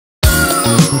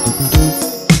Come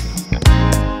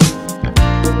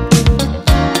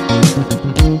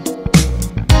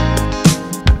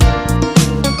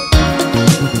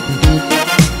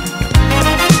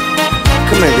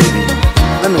here, baby.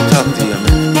 Let me talk to you,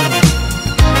 man.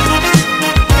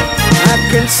 I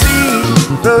can see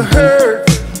the hurt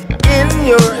in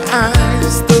your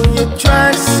eyes, though you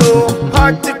try so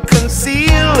hard to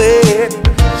conceal it.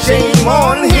 Shame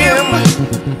on him,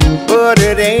 but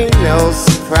it ain't no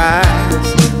surprise.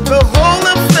 The whole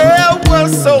affair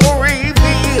was so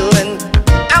revealing.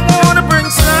 I wanna bring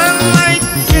sunlight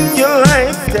in your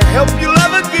life to help you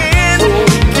love again, so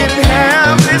we can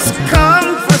have this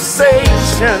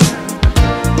conversation.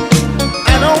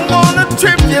 I don't wanna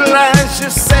trivialize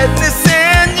your sadness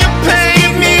and your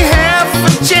pain. Me half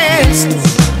a chance.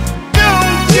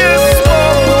 Don't just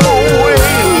walk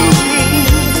away.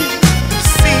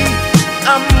 See,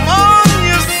 I'm on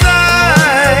your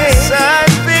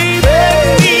side, baby.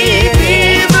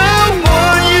 Be the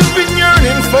one you've been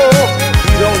yearning for.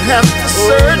 You don't have to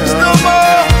search no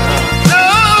more. No,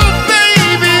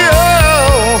 baby,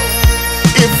 oh.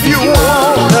 If you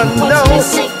wanna know,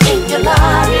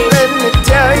 let me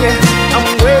tell you, I'm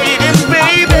waiting,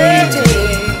 baby.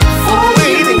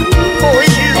 Waiting for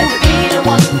you. And be the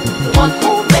one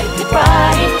who'll make it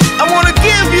right. I wanna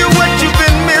give you what you've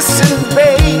been missing,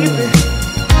 baby.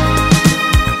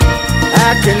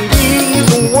 I can be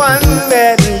the one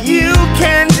that you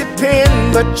can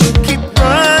depend, but you keep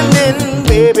running,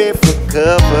 baby, for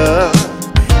cover.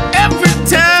 Every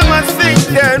time I think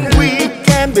that we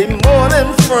can be more than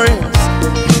friends,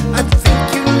 I think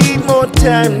you need more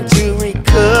time to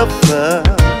recover.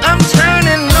 I'm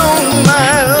turning on my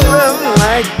love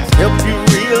light to help you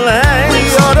realize we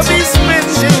ought to be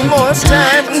spending more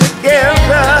time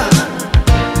together.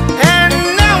 And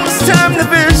now it's time to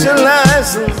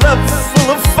visualize a love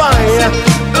full of fire,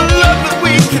 a love that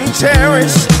we can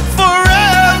cherish